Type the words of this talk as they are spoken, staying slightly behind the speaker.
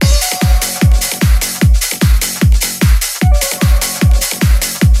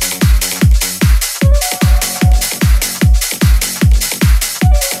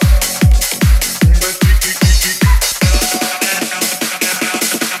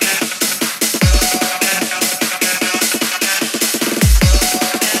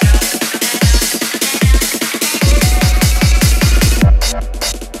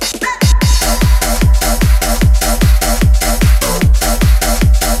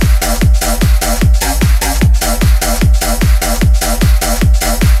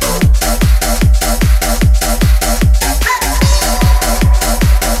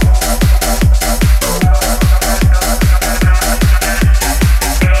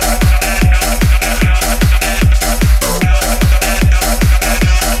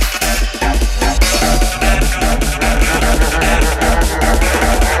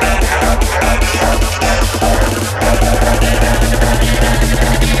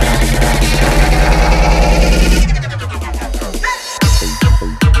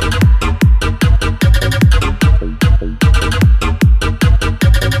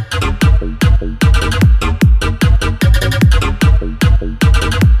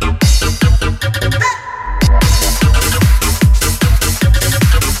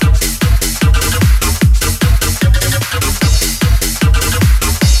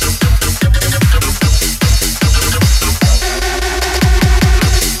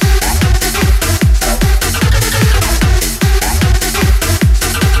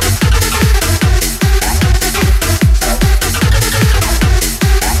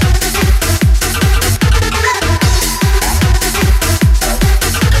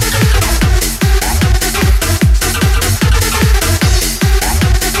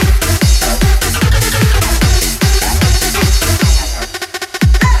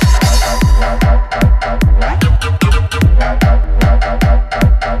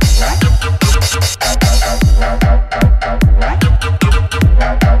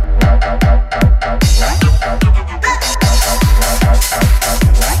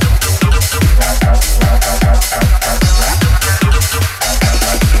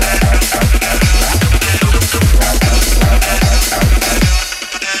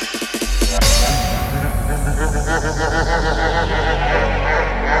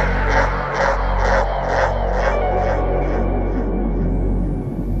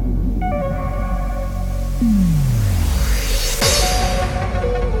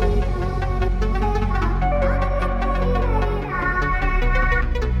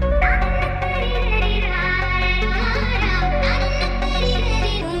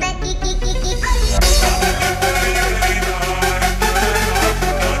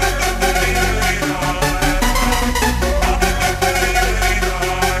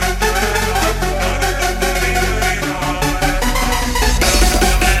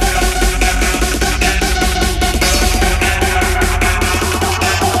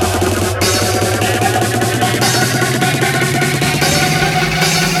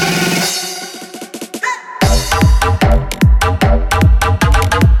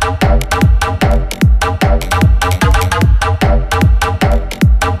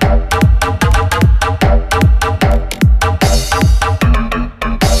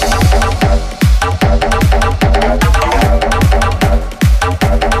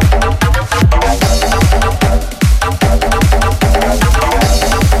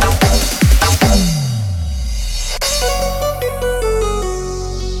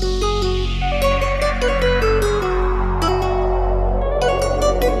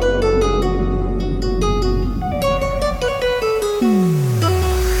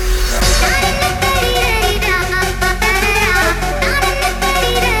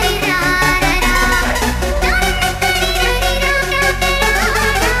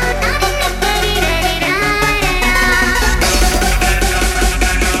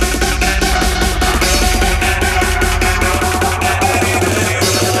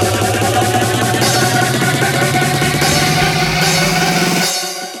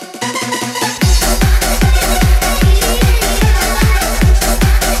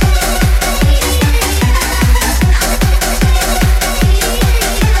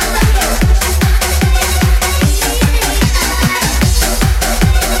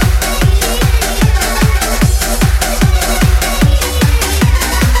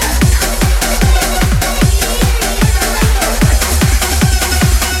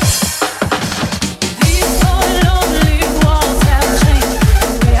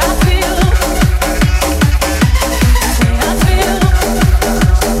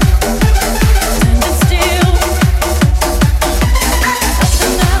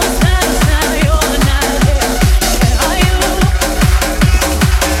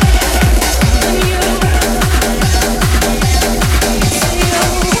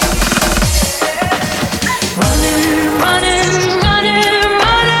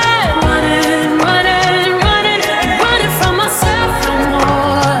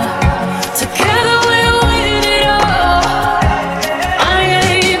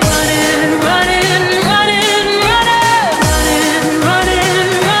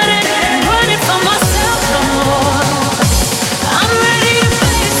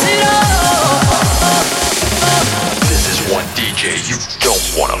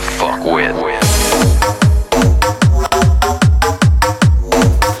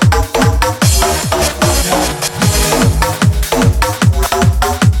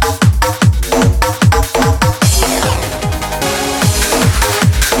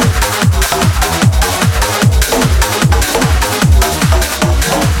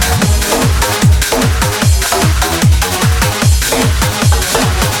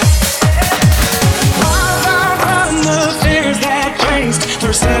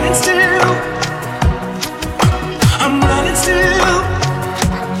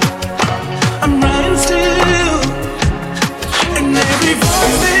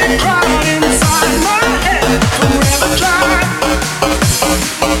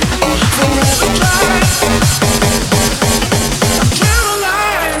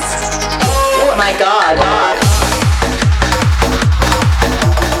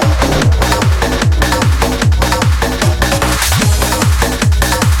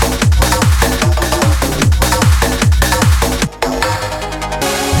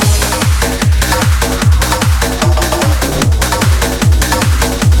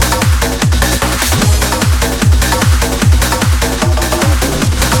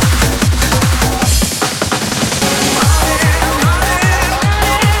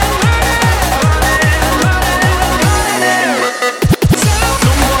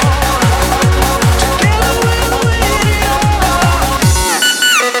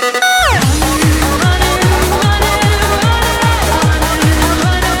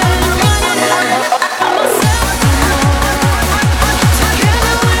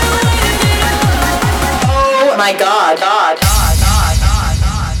my God.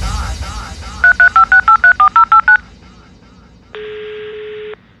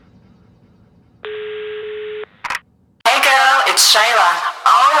 Hey girl, it's Shayla.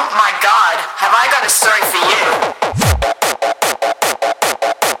 Oh my God, have I got a story for you?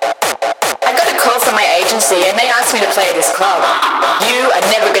 I got a call from my agency and they asked me to play at this club. You are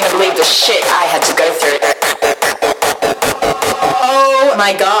never going to believe the shit I had to go through. Oh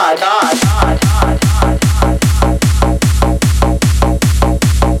my God.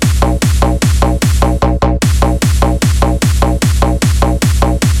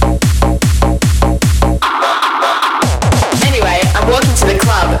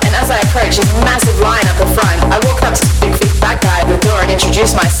 I approached this massive line up the front. I walked up to this big fat guy at the door and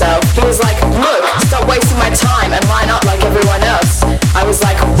introduced myself. He was like, look, stop wasting my time and line up like everyone else. I was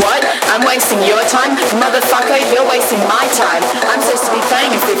like, what? I'm wasting your time? Motherfucker, you're wasting my time. I'm supposed to be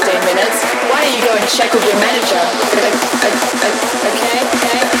playing in 15 minutes. Why don't you go and check with your manager? Okay.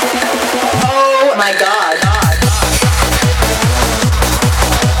 Oh my God.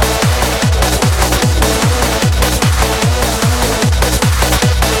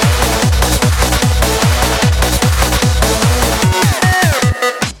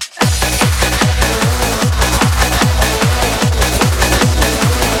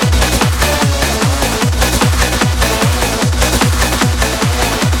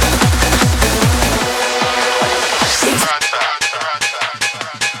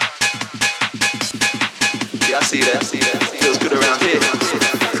 See that? Feels good around here.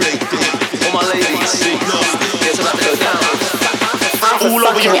 All my ladies, it's about to go down. All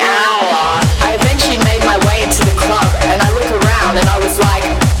over your hour. I eventually made my way into the club and I look around and I was like,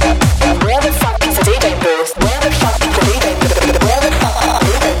 where the fuck is the DJ booth? Where the fuck is the DJ booth? Where the fuck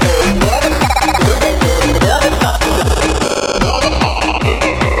is the DJ booth? Where the fuck is the DJ booth?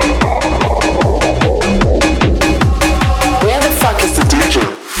 Where the fuck is the Where the fuck is the DJ?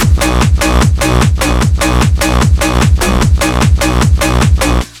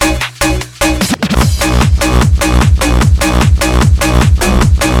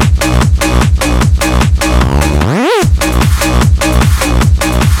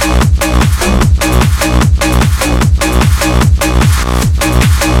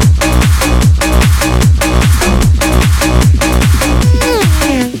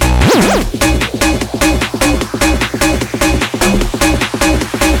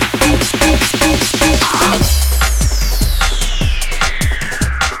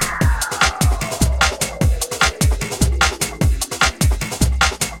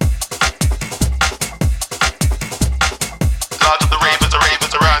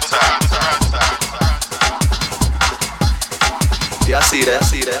 I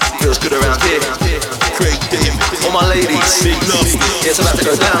see that. Feels good around here. Craig David. All my ladies. It's about to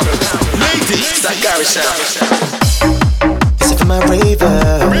go down. Ladies. It's that Gary sound. It's for my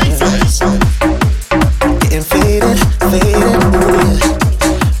ravers. Getting faded.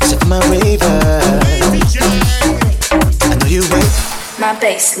 It's for my ravers. I know you wait. My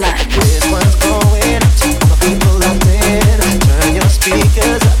baseline. This one's going out to all my people out there. Turn your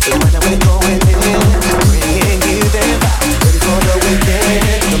speakers up. The one that we're going in. Bringing you them out. Ready for the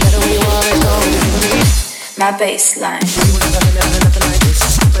weekend. No matter where you are, it's going to be. My baseline. Nothing like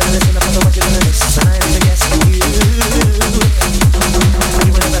this. Better listen up to what you're gonna miss. And I am guessing you. You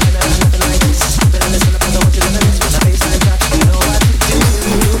will never have nothing like this. Better listen up to what you're gonna miss. When the baseline drops, you know what to do.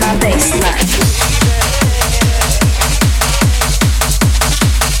 My baseline.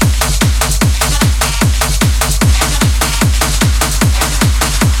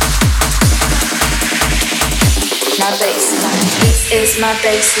 My baseline. This is my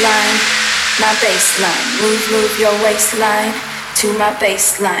baseline. My baseline. Move your waistline to my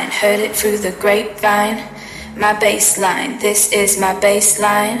baseline. Heard it through the grapevine. My baseline, this is my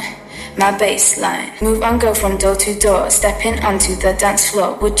baseline. My baseline. Move on, go from door to door, stepping onto the dance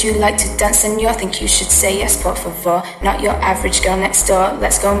floor. Would you like to dance, senor? Think you should say yes, por favor. Not your average girl next door.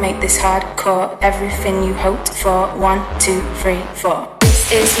 Let's go make this hardcore. Everything you hoped for. 1, 2, 3, 4.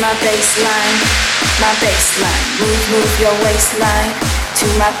 This is my baseline. My baseline. Move your waistline to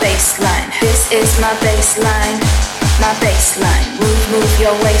my baseline. This is my baseline. My baseline. Move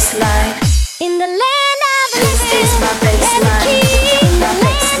your waistline. In the land of the living, this is my baseline. My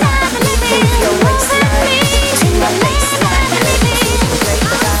baseline. Move your waistline to my baseline.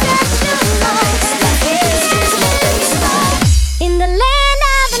 in the land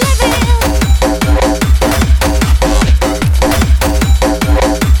of the living.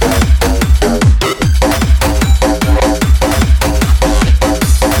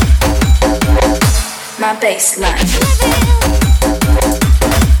 My baseline.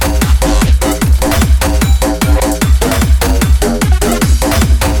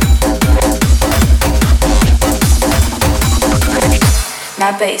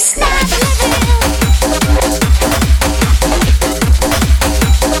 My baseline.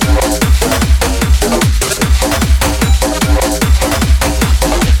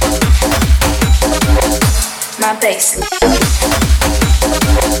 My baseline.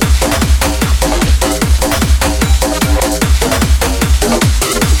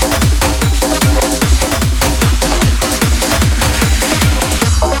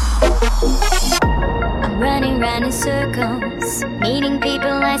 Running round in circles, meeting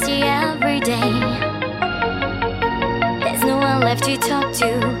people I see every day. There's no one left to talk to,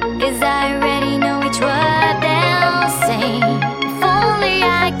 'cause I already know which word they'll say. If only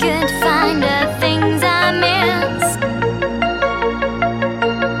I could find the things I miss.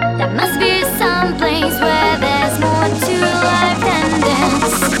 There must be some place where there's more to life than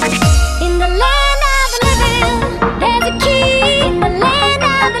this. In the land of the living, there's a key. In the land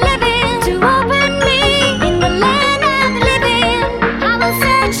of the living, to open me. In the land of the living, I will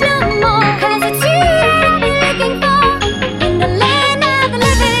search no more, 'cause it's you that I've been looking for. In the land of the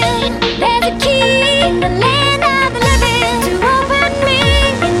living, there's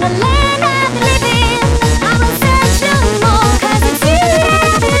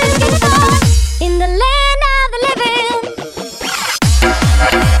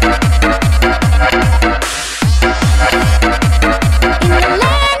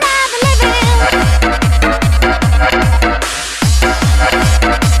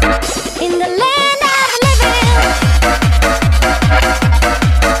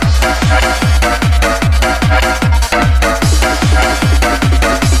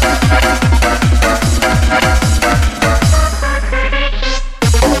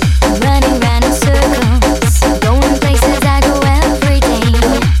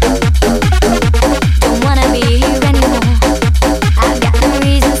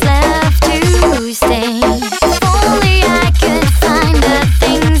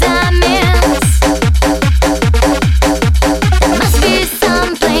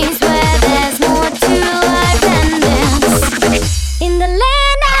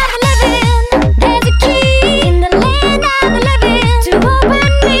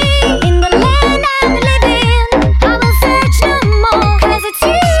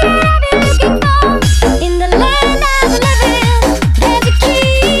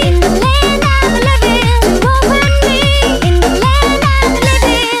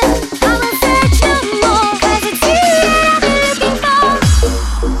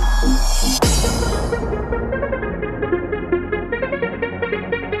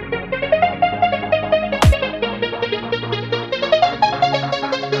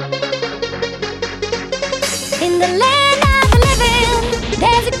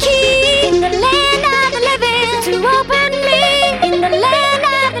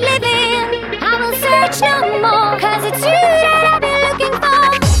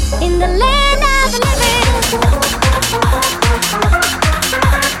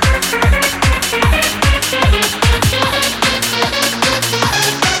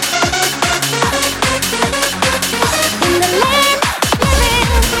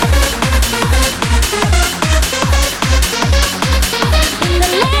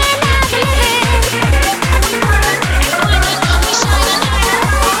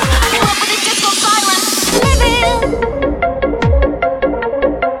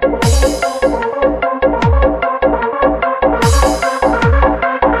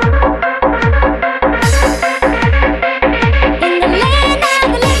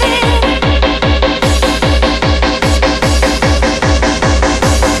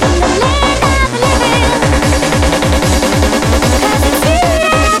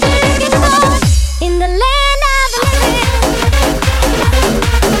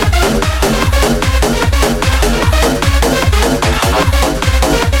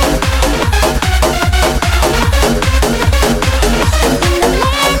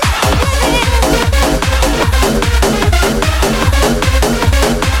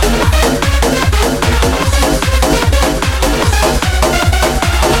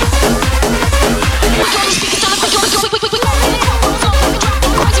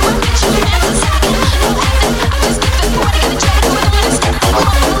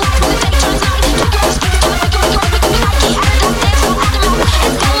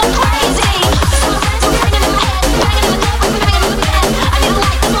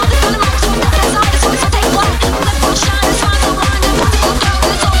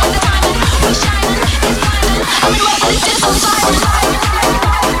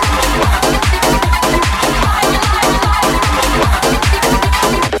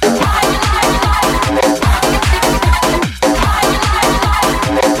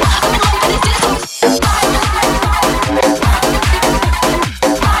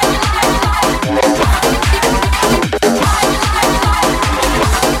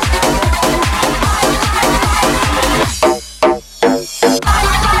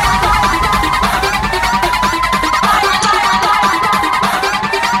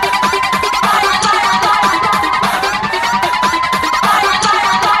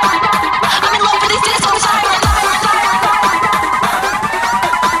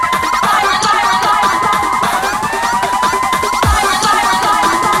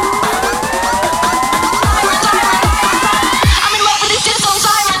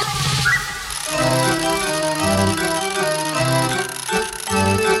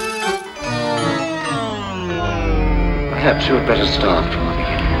Perhaps you had better start from the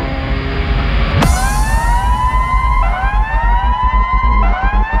beginning.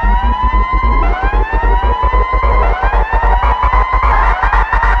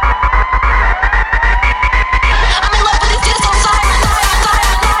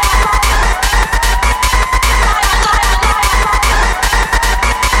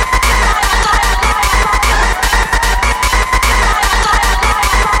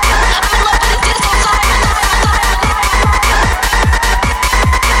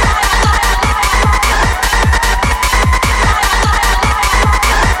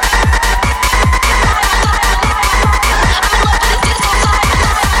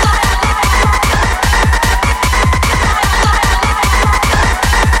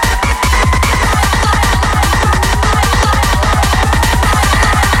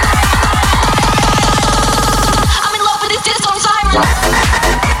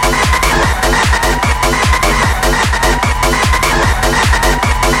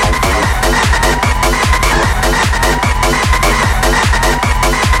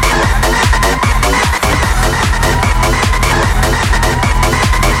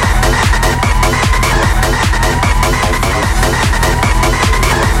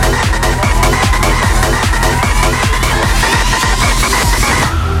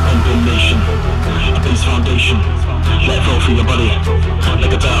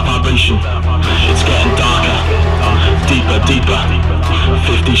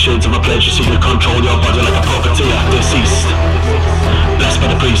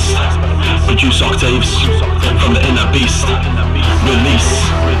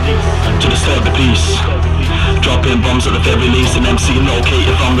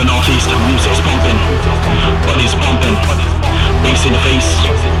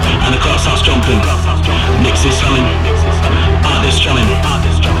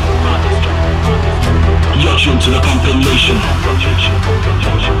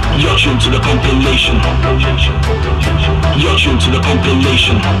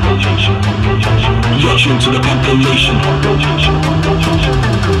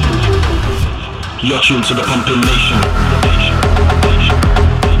 You're tuned to the compilation.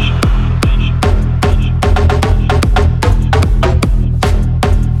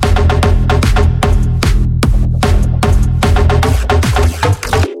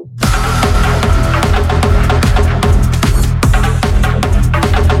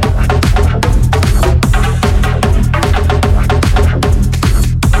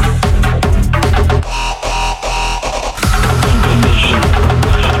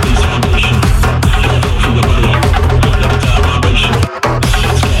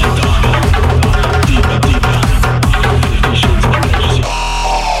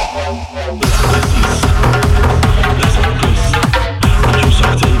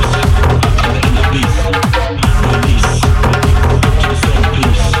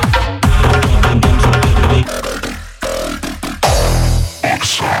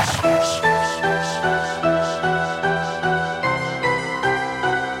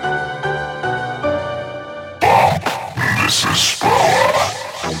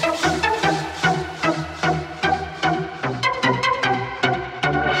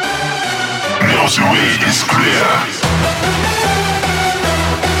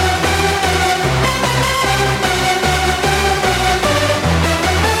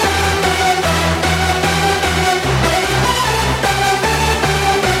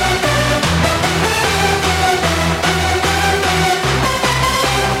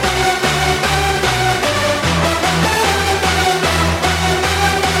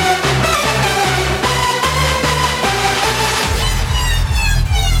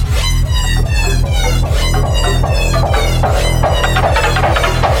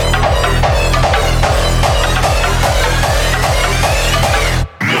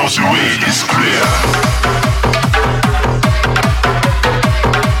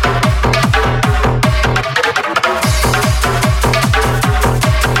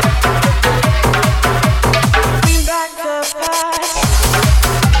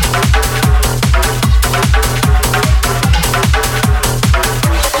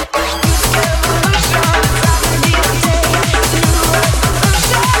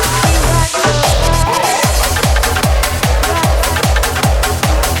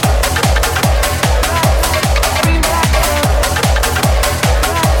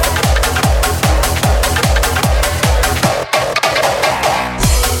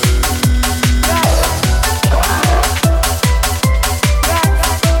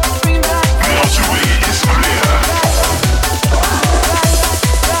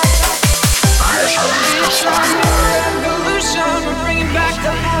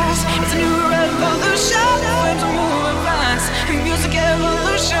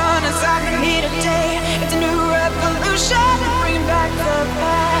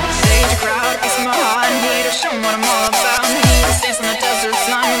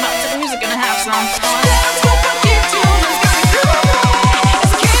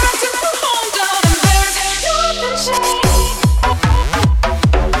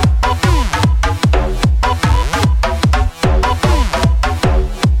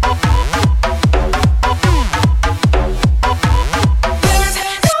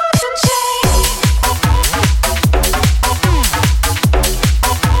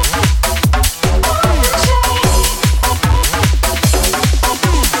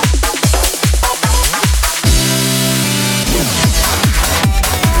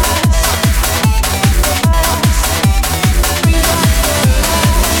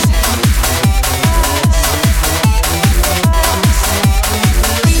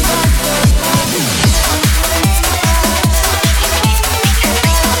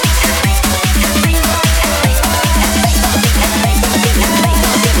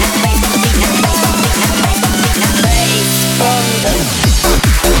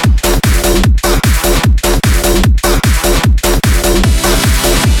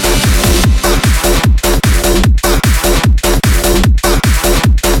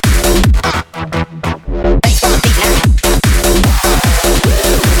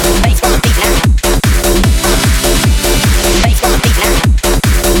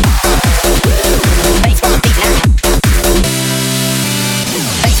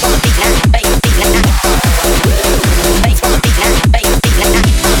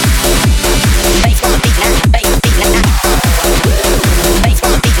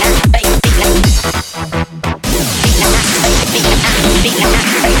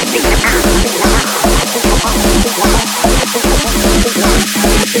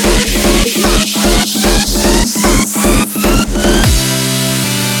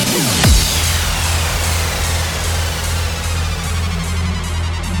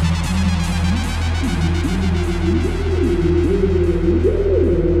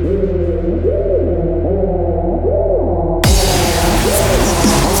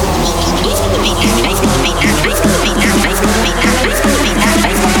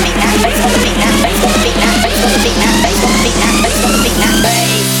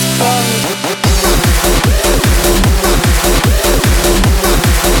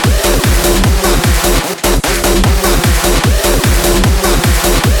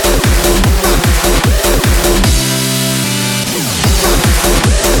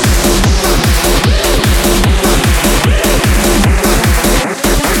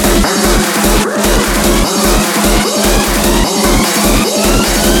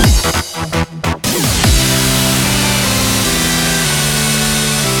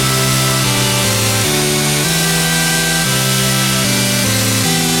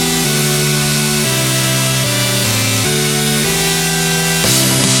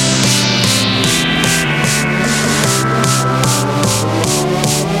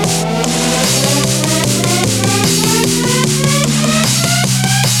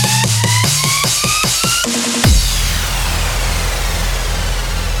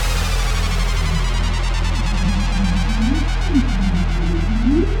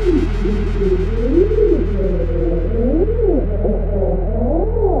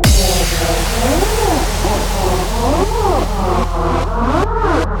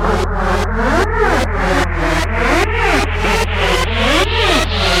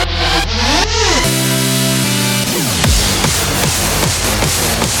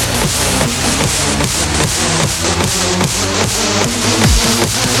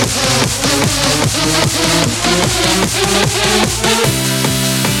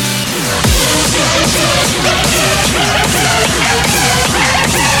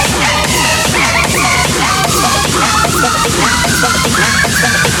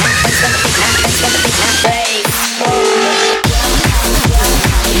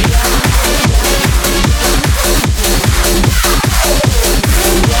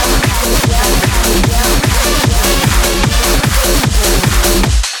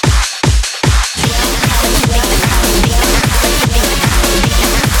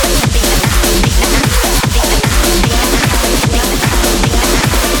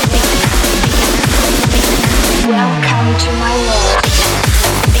 Welcome to my world.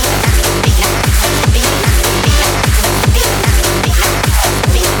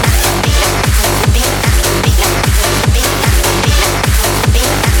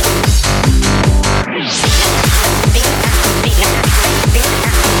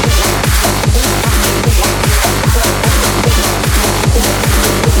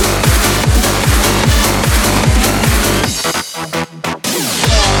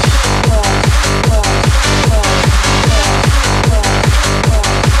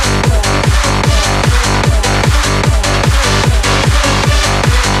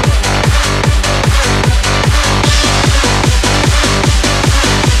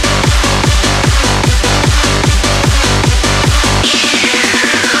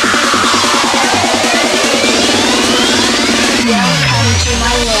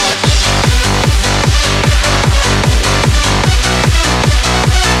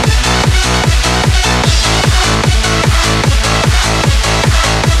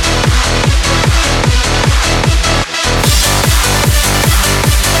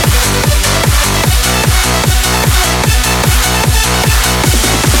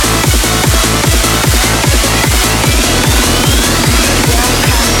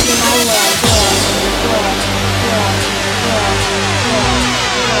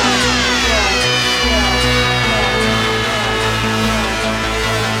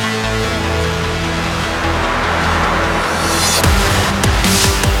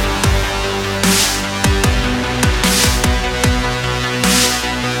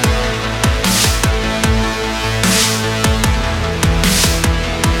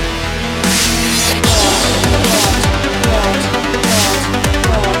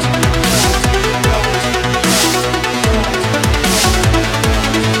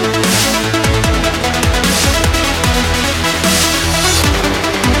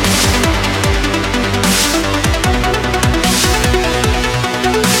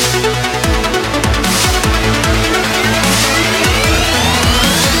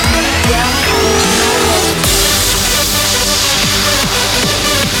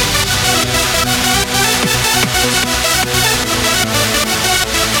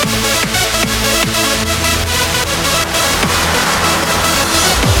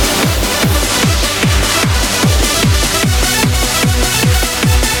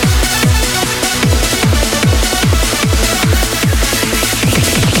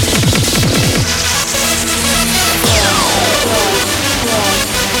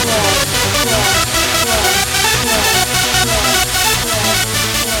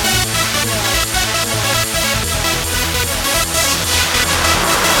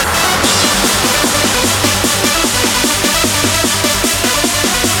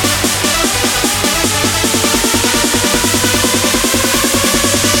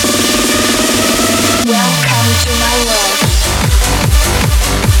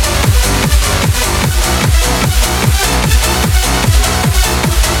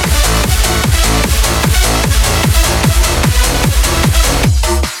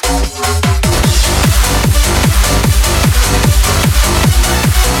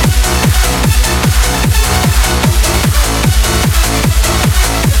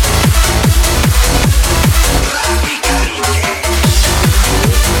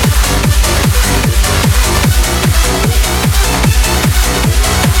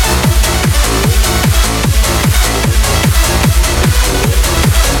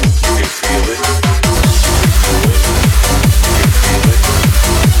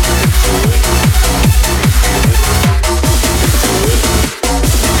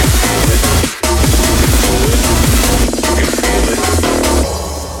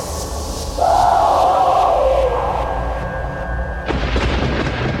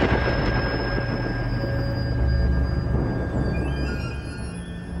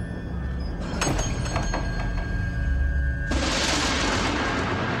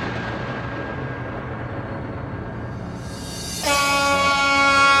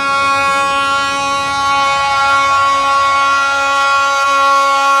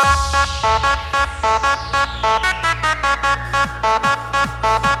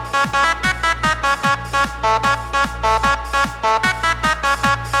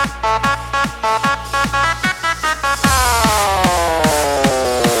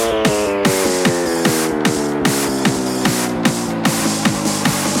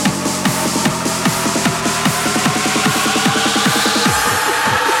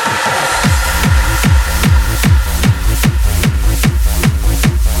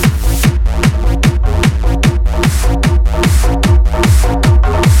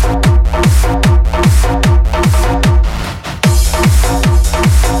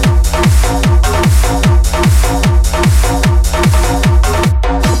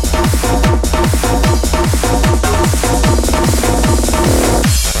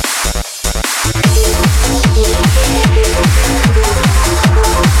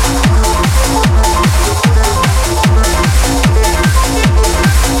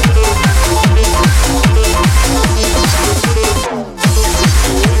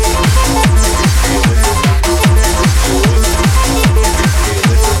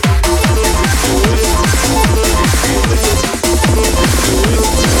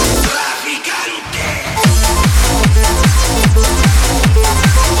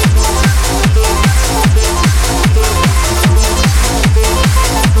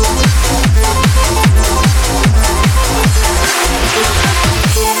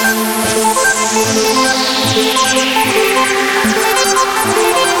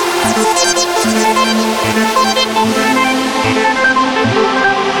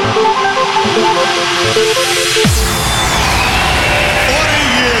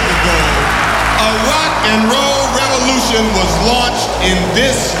 revolution was launched in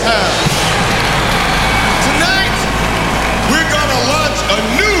this town. Tonight, we're gonna launch a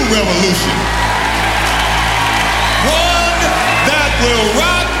new revolution. One that will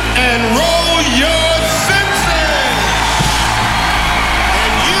rock and roll your senses.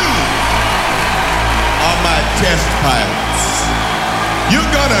 And you are my test pilots.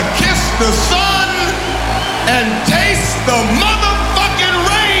 You're gonna kiss the sun and taste the motherfucking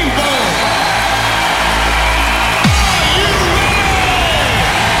rainbow. Are you ready?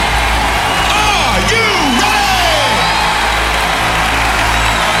 Are you ready?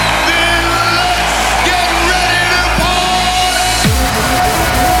 Then let's get ready to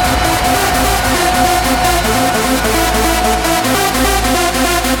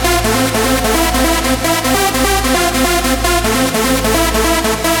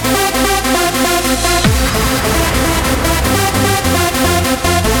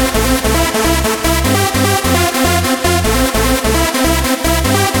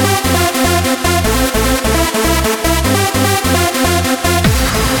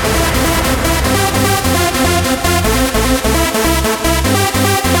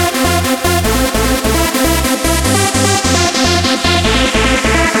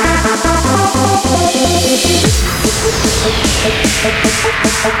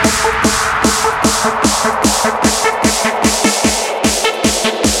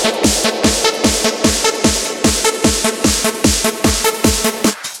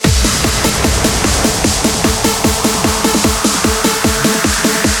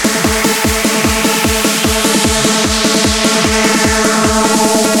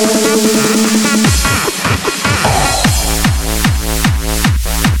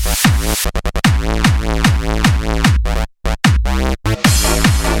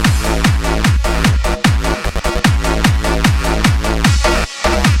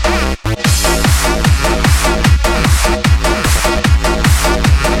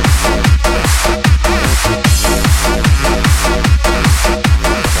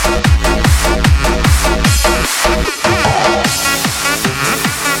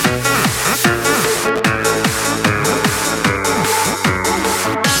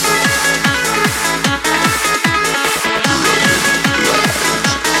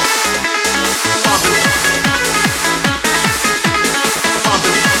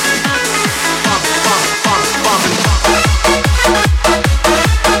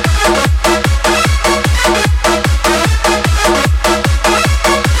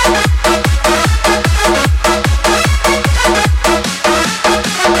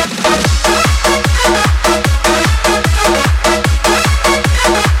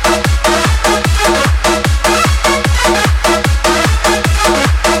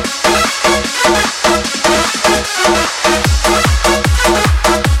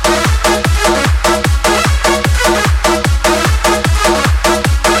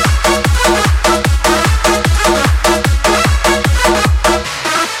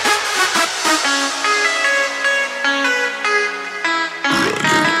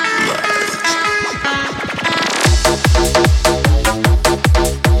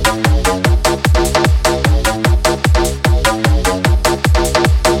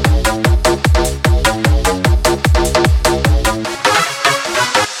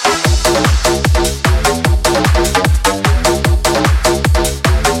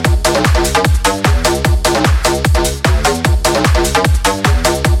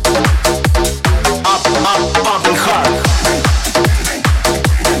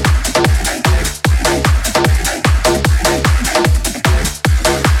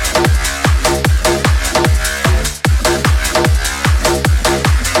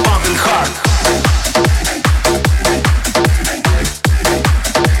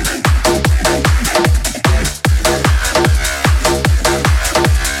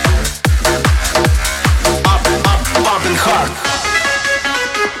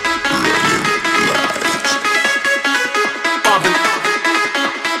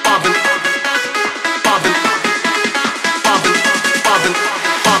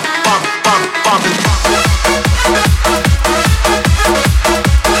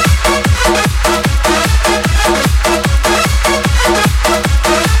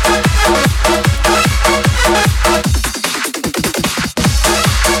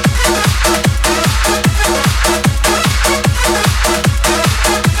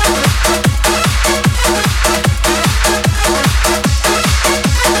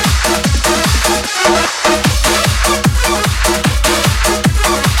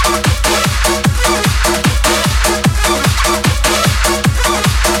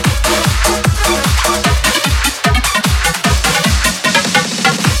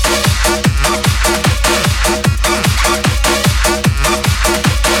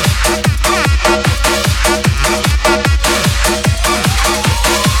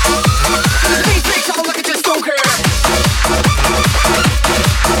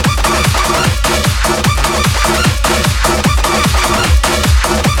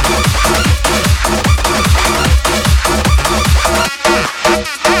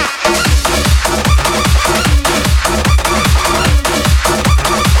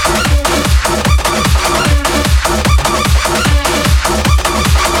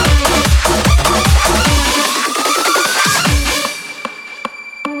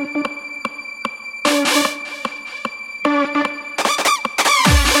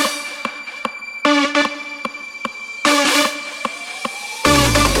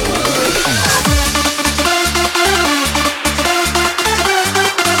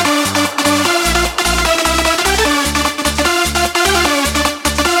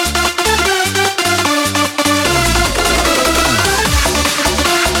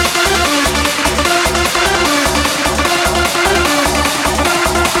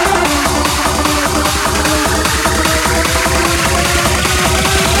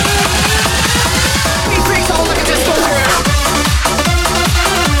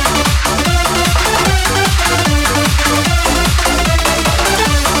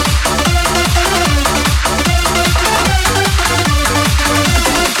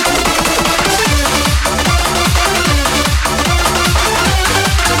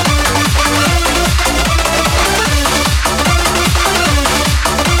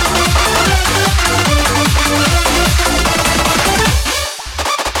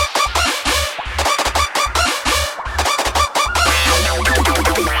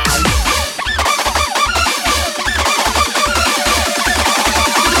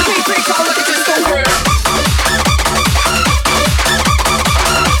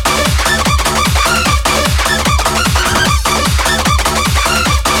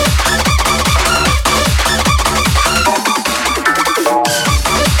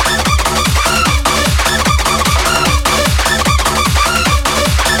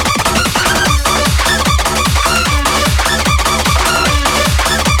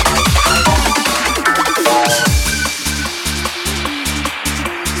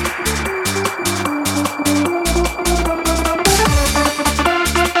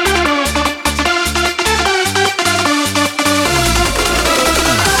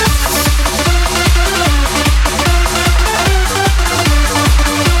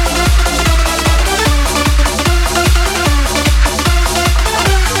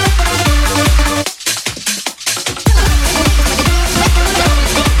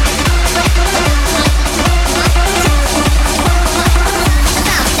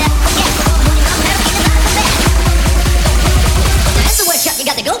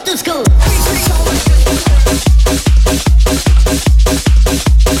to go to school.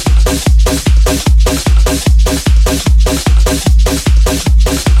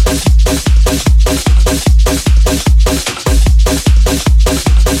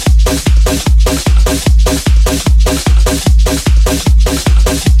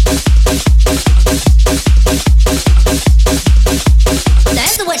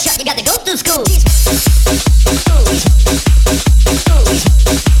 That's the workshop, you got to go to school.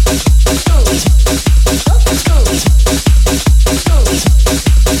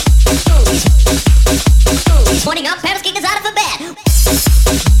 Morning up, parents kick us out of the bed.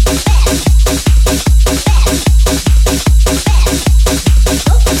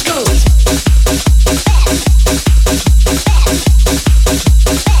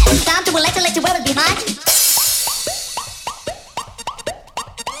 Time to let you wear it behind.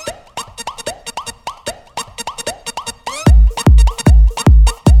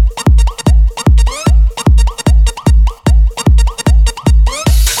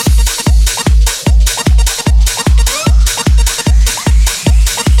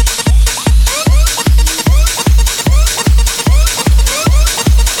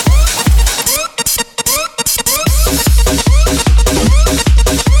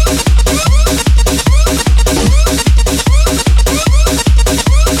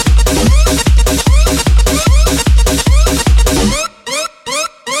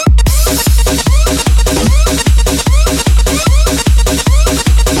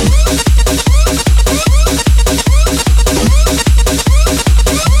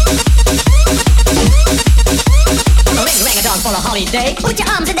 Holiday. Put your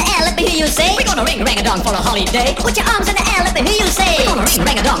arms in the air, let me hear you say. We're gonna ring rang-a-dong for a holiday. Put your arms in the air, let me hear you say. We're gonna ring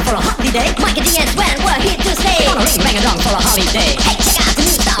rang-a-dong for a holiday. Mike and D and Sven, we're here to stay. We're gonna ring rang-a-dong for a holiday. Hey, check out the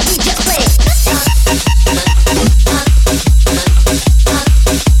new style we just played.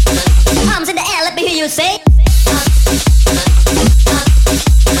 Arms in the air, let me hear you say.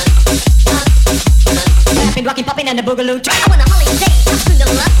 Rapping, rocking, popping, and the boogaloo. I want a holiday. I'm feeling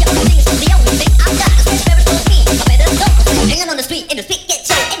love. Your things is the only thing I've got. It's my spirit for me. I better go. Hanging on the street, in the street, get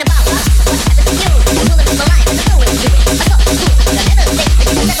you in the bar. What happened to you? I'm pulling my line, I know what I'm doing. I got to school, I never stay.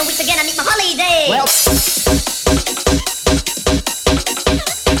 7 weeks again, I need my holiday. Well.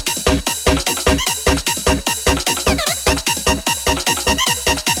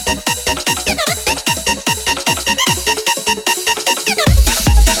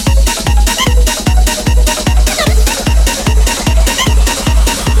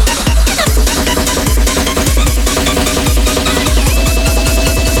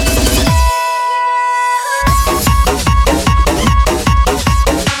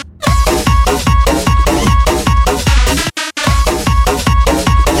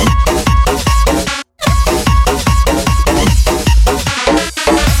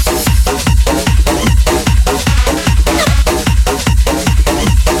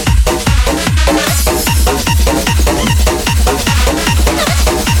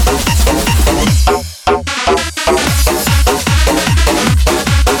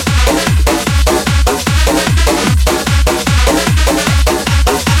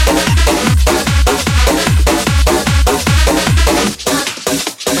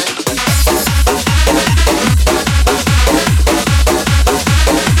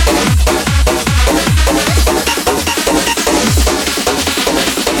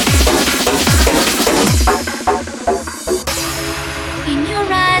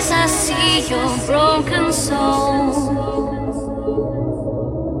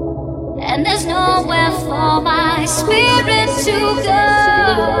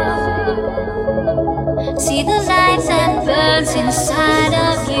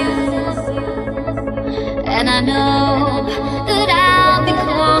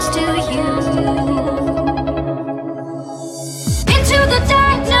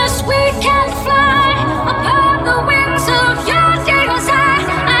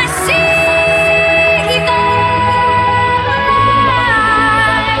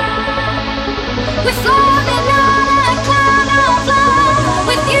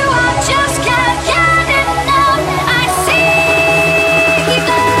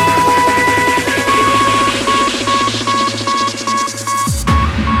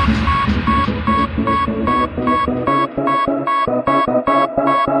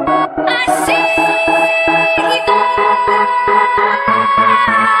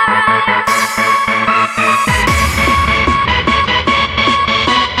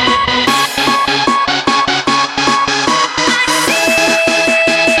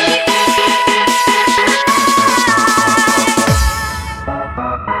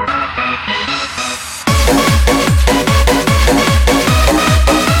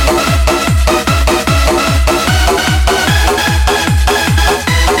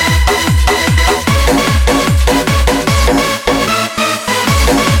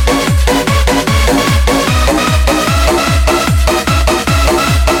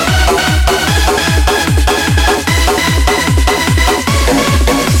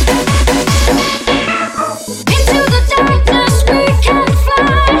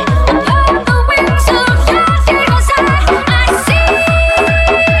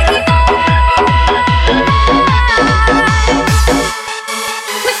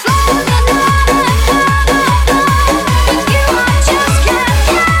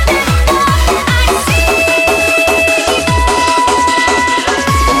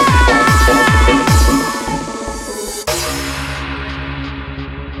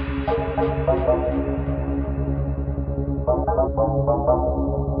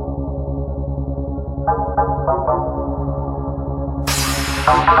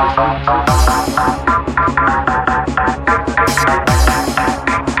 Feel it.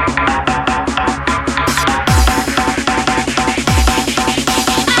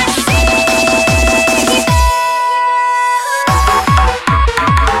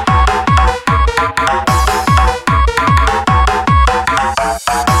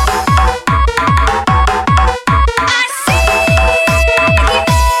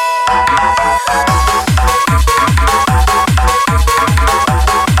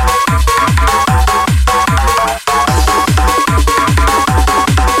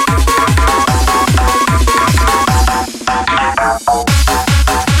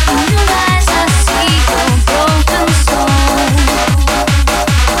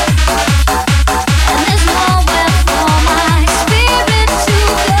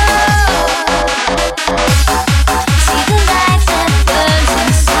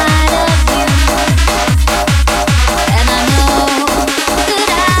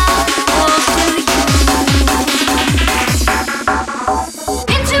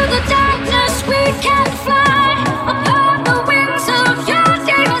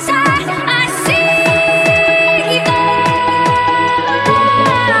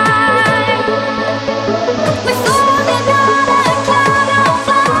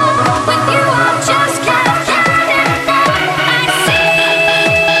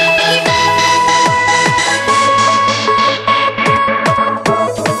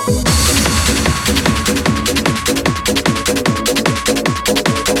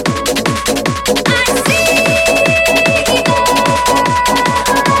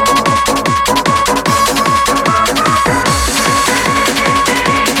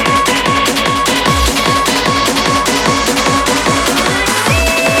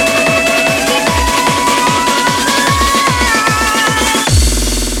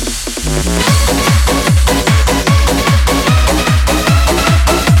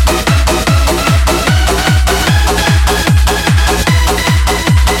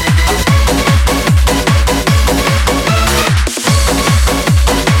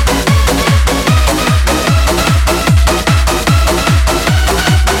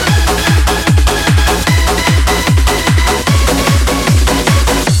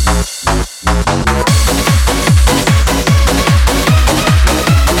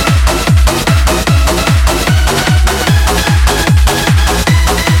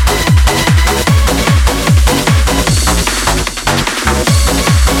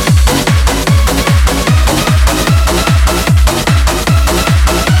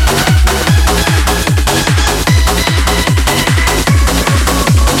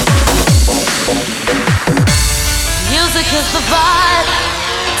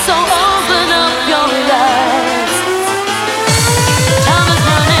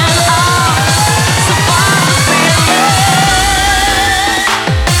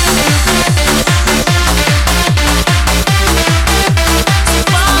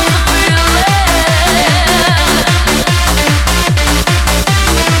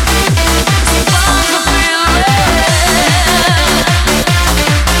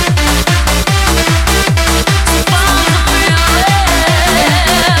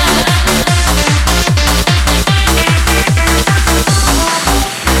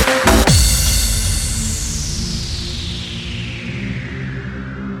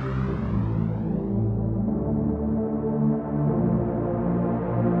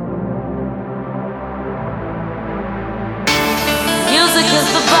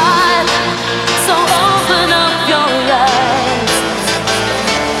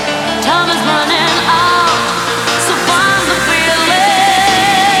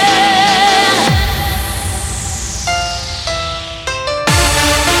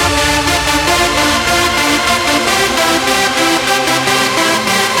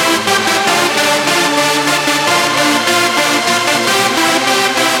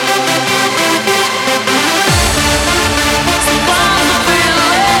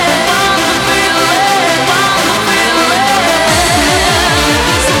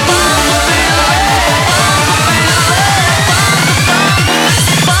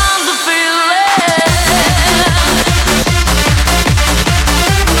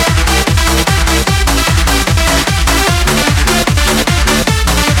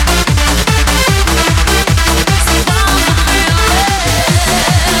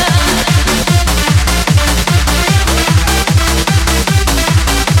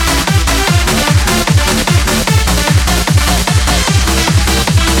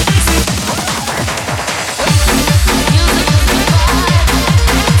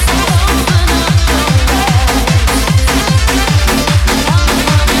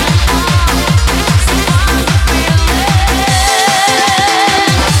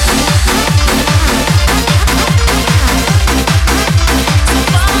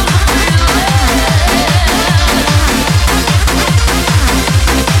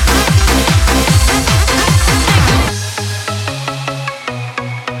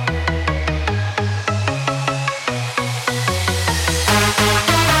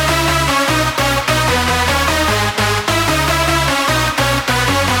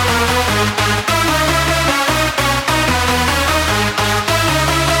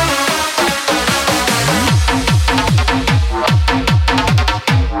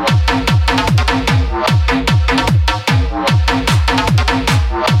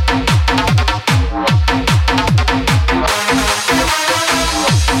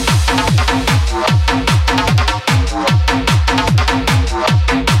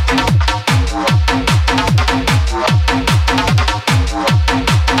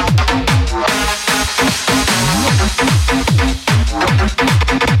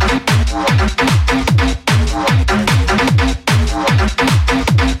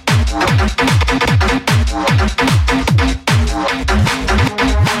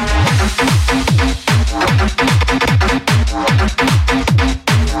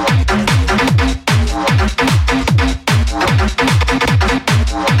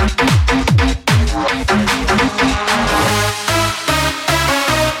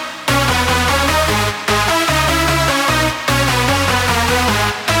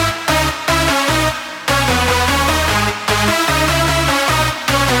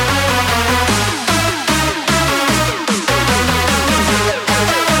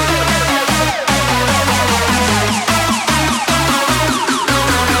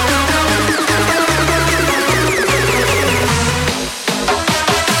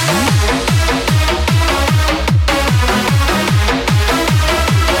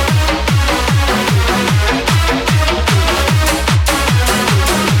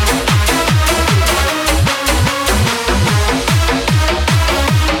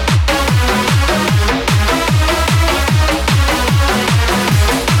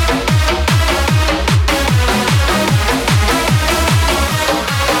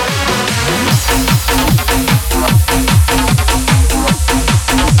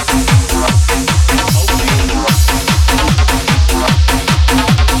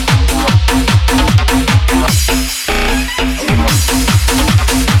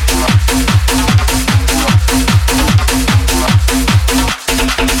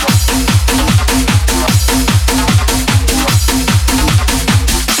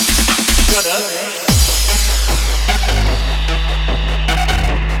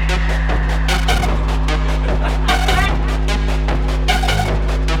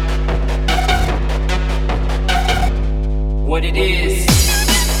 it is.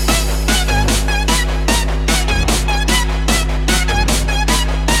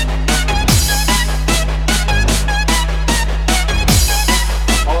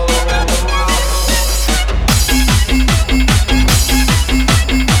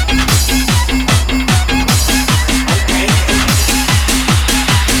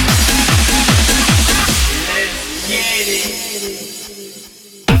 Get it.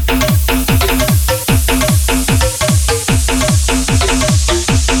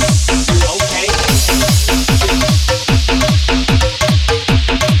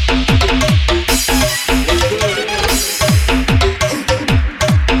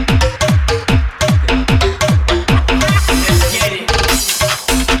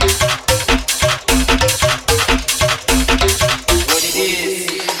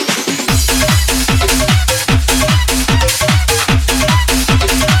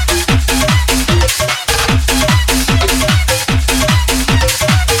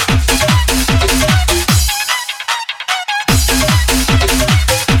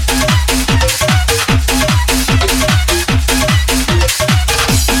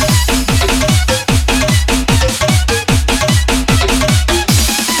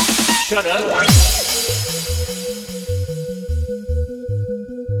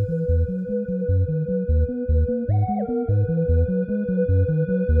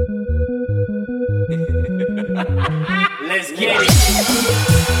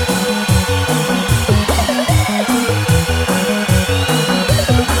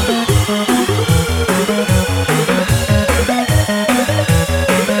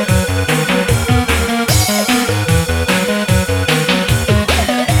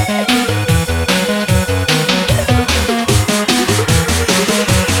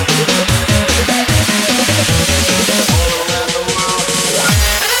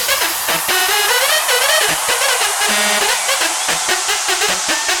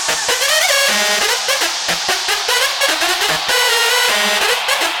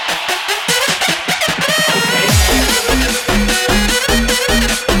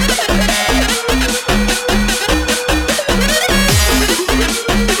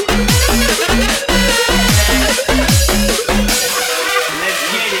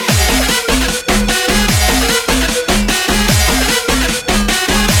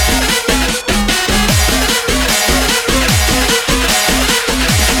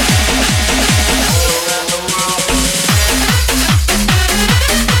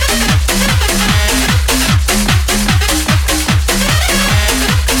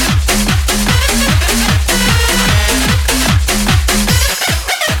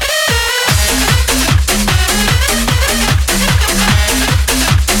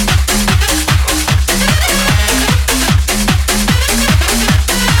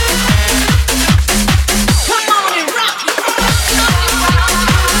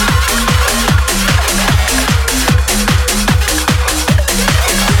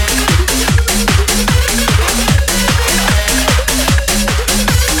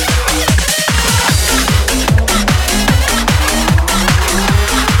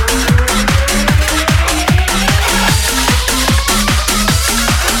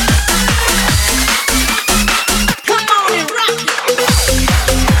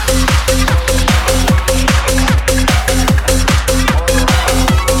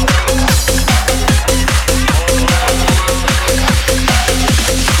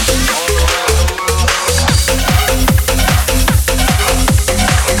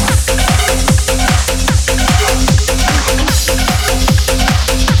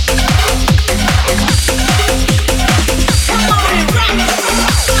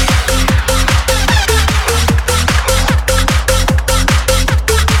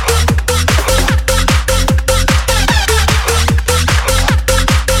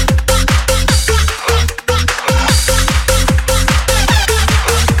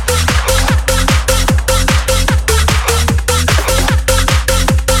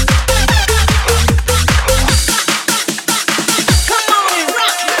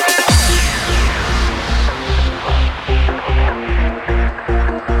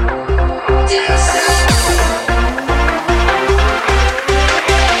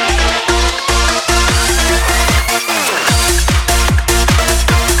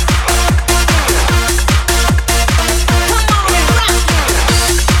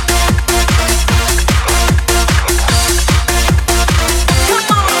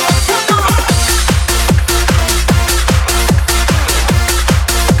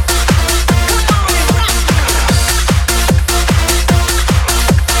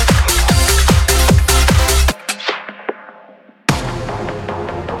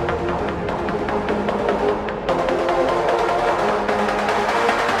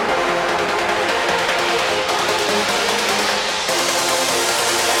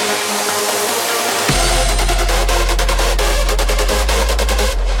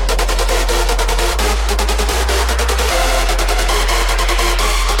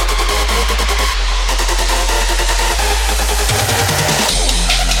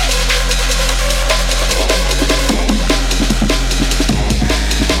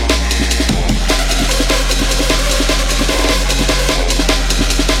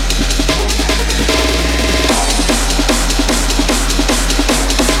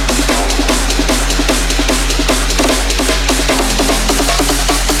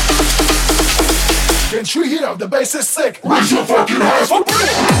 Can't you hear? The bass is sick. Raise your fucking hands for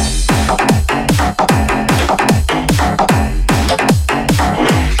real.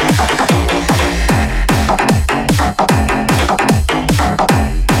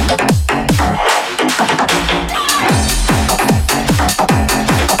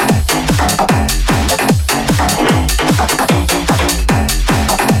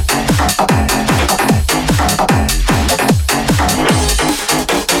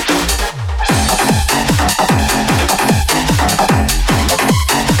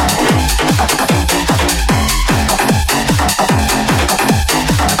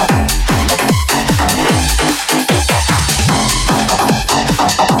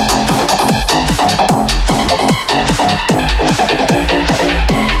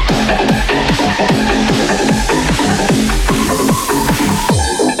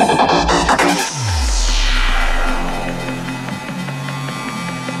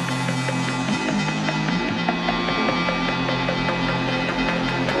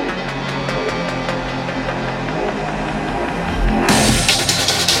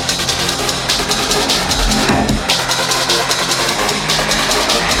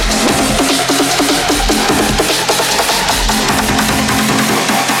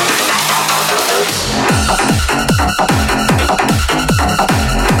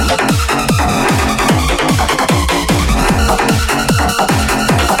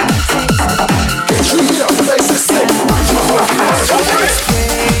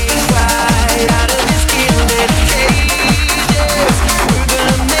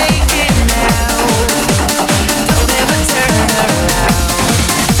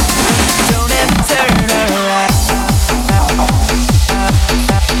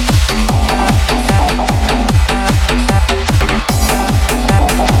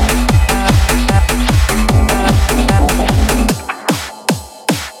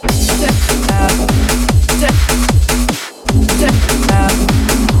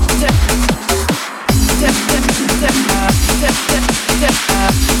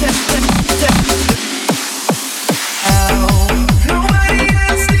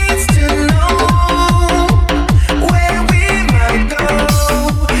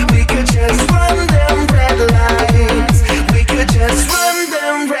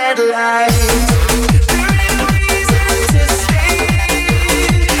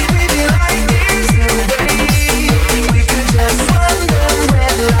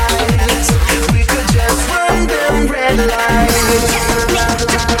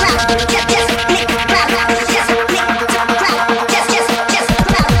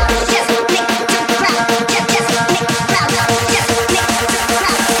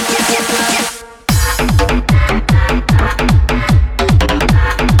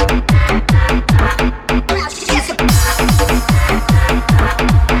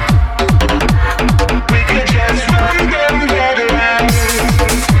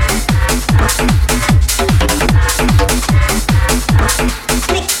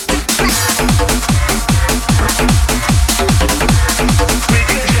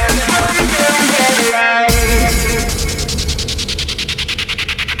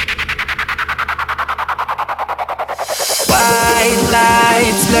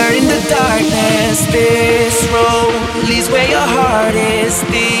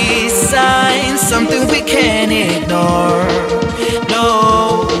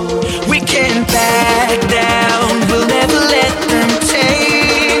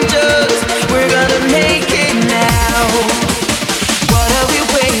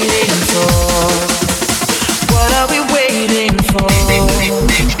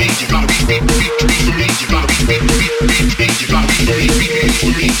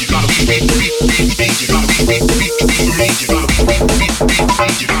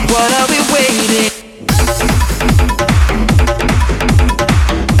 What are we waiting?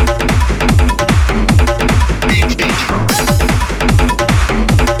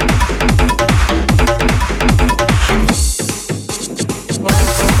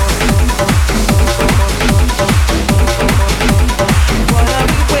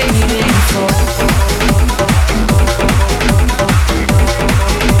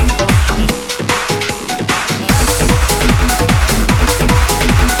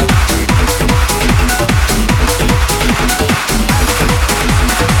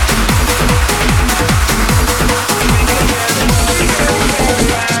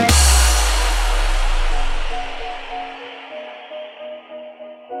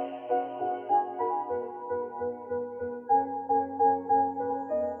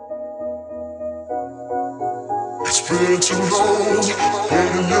 It's been too long,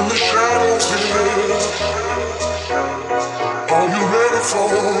 hiding in the shadows here. Are you ready for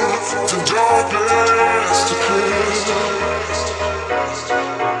the darkness? to kiss.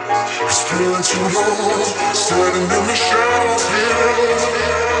 It's been too long, standing in the shadows here.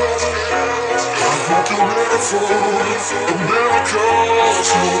 I hope you're ready for a miracle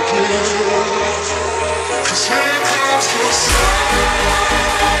to appear. 'Cause here comes the sun.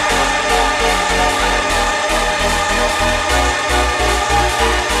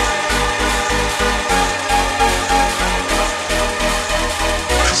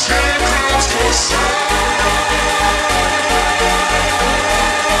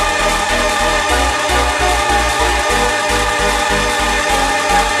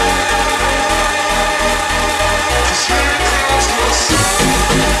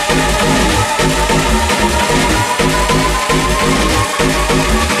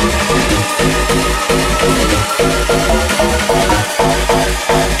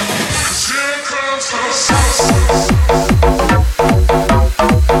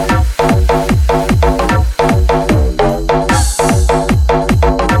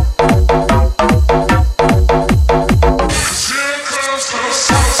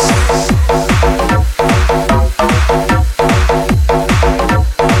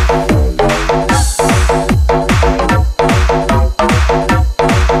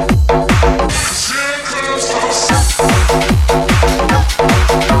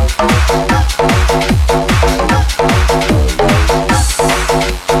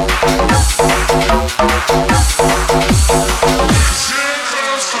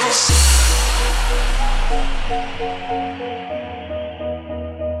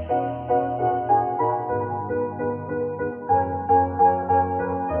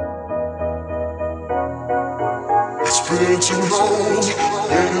 Been too long,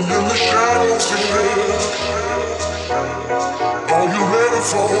 waiting in the shadows here. Are you ready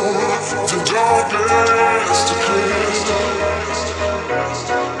for the darkness to clear?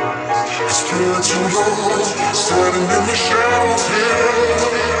 It's been too long, standing in the shadows here.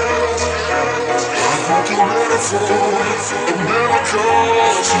 I hope you're ready for a miracle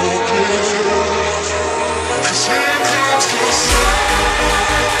to appear. 'Cause here comes the sun.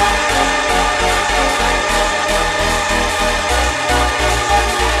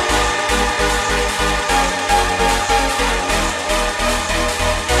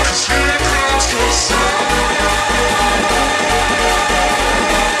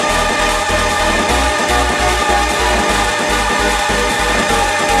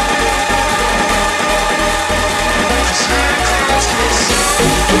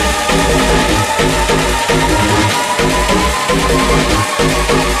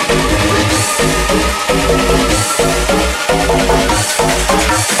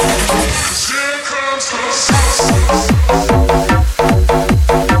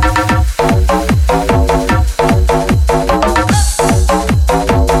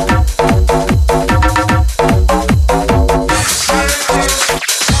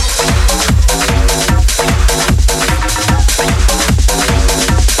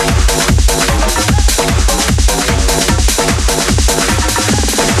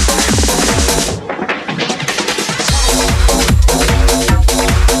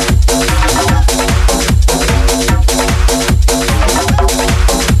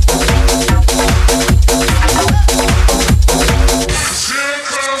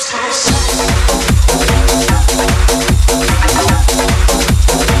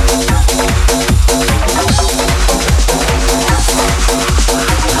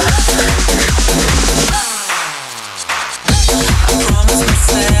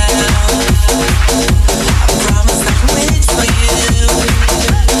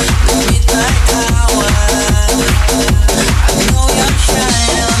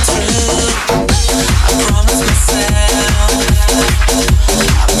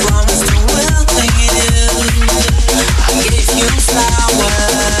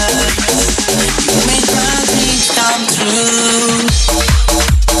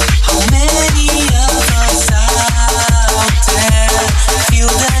 Feel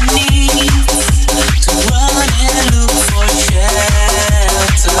the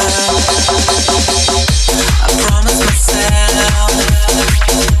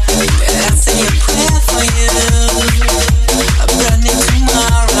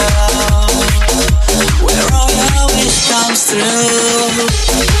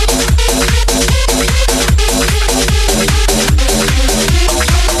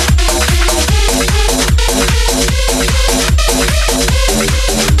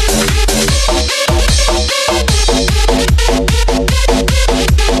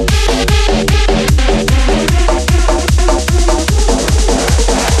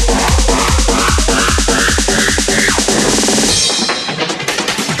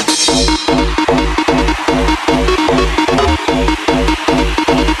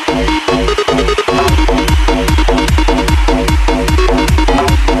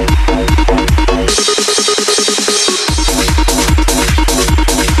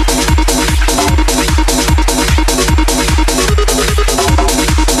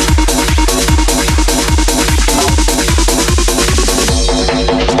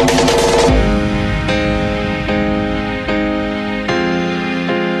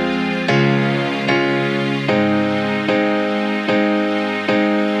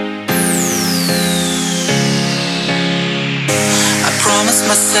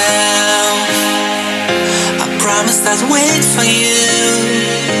myself. I promised I'd wait for you.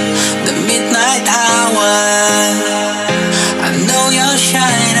 The midnight hour. I know you'll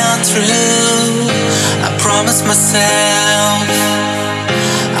shine on through. I promised myself.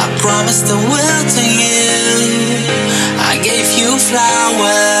 I promised the world to you. I gave you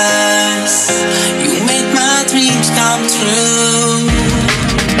flowers. You made my dreams come true.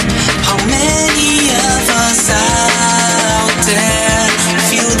 How many of us out there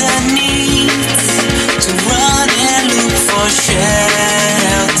feel the need to run and look for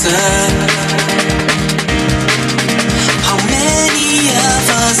shelter? How many of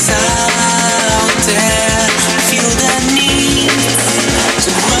us out there feel the need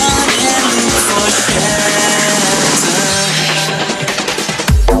to run and look for shelter?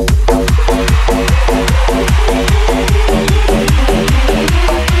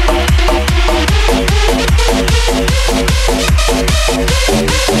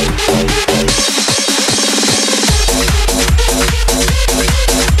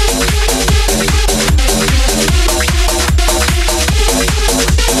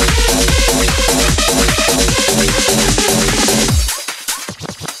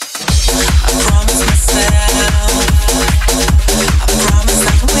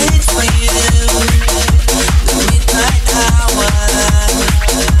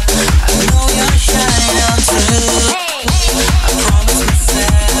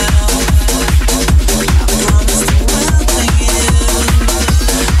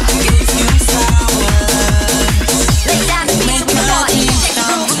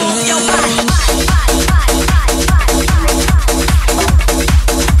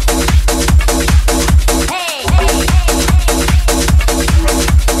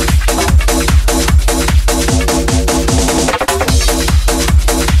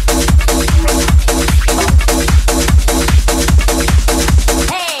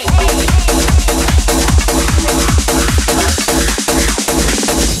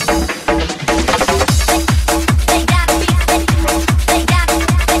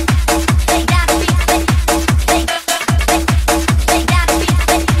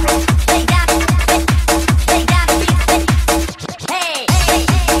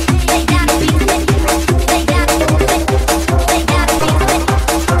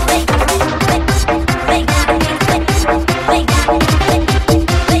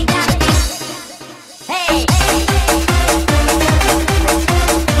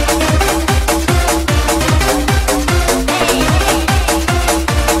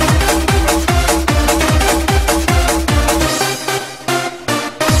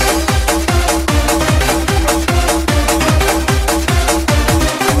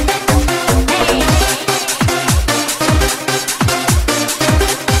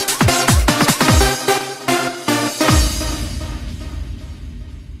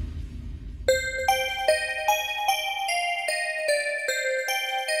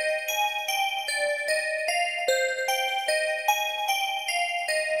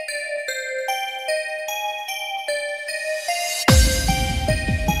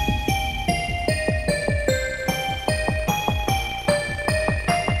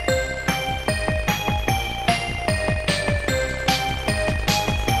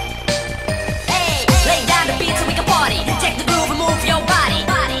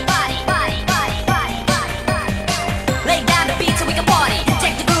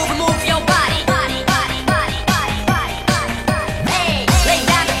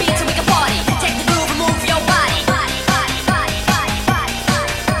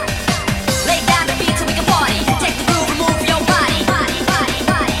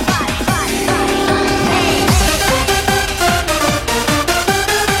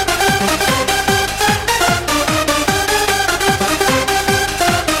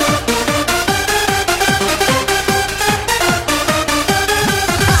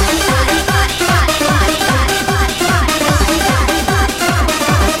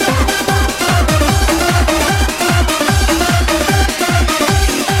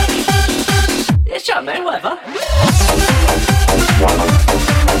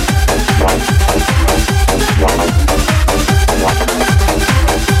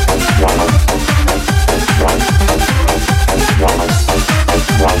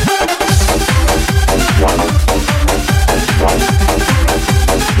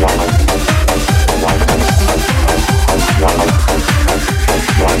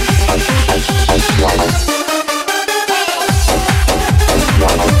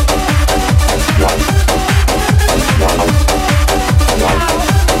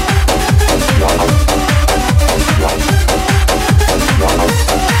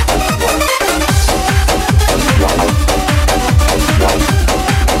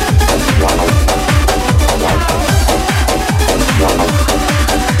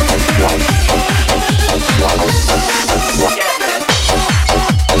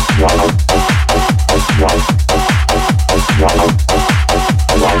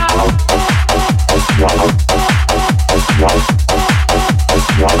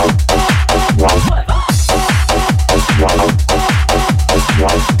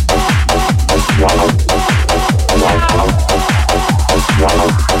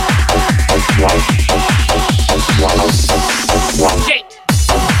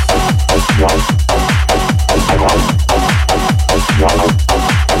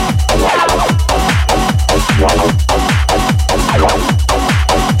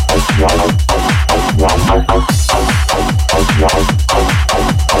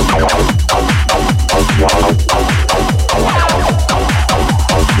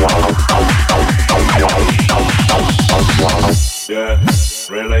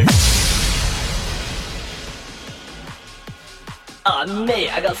 Oh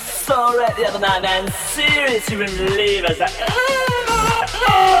mate, I got so red the other night, man. Serious, you wouldn't believe it. I was like,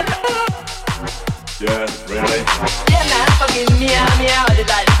 yeah, really? Yeah man, fucking meow meow. I did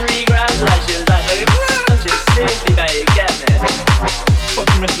like 3 grams of that shit. It was like fucking shit. Seriously mate, you get me? What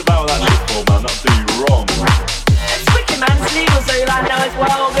you messing about with that shit for, man? That'll do you wrong. It's wicked man, it's legal, so you're like, no, it's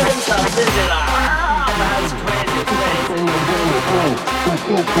well good and stuff. This is like, oh man, it's crazy, it's crazy.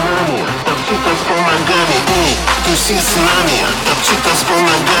 Тусит с нами, топчет нас по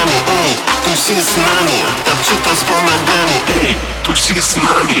ногами, эй. Тусит с нами, топчет нас по ногами, эй. Тусит с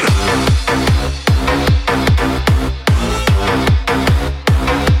нами.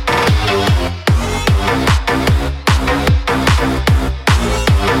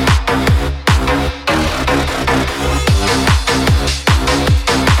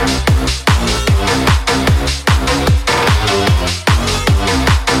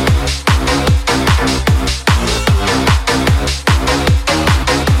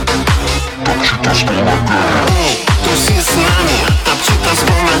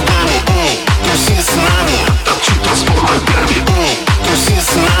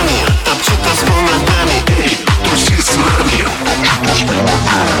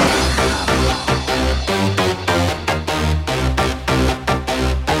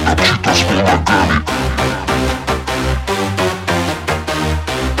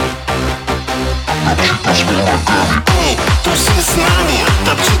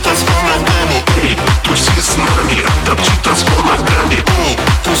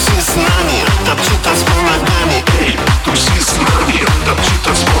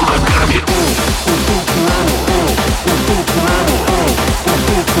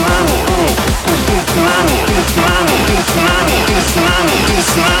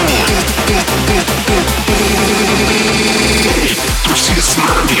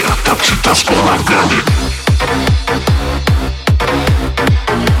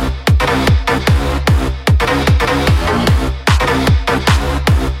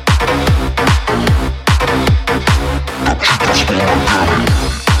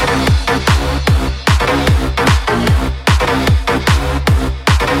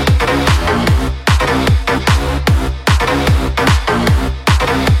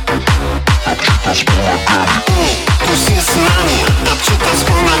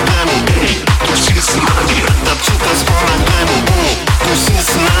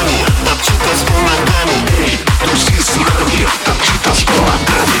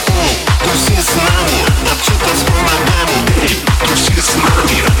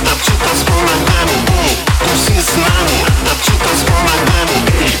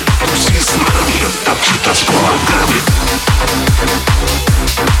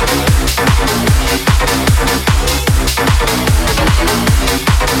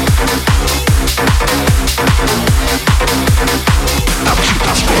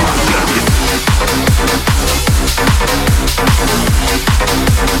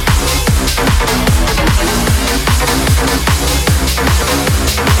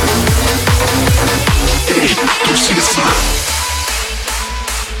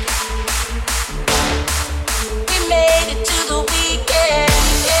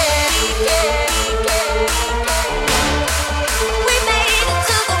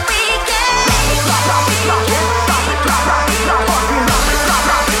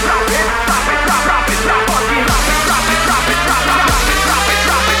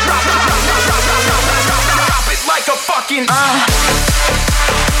 Fucking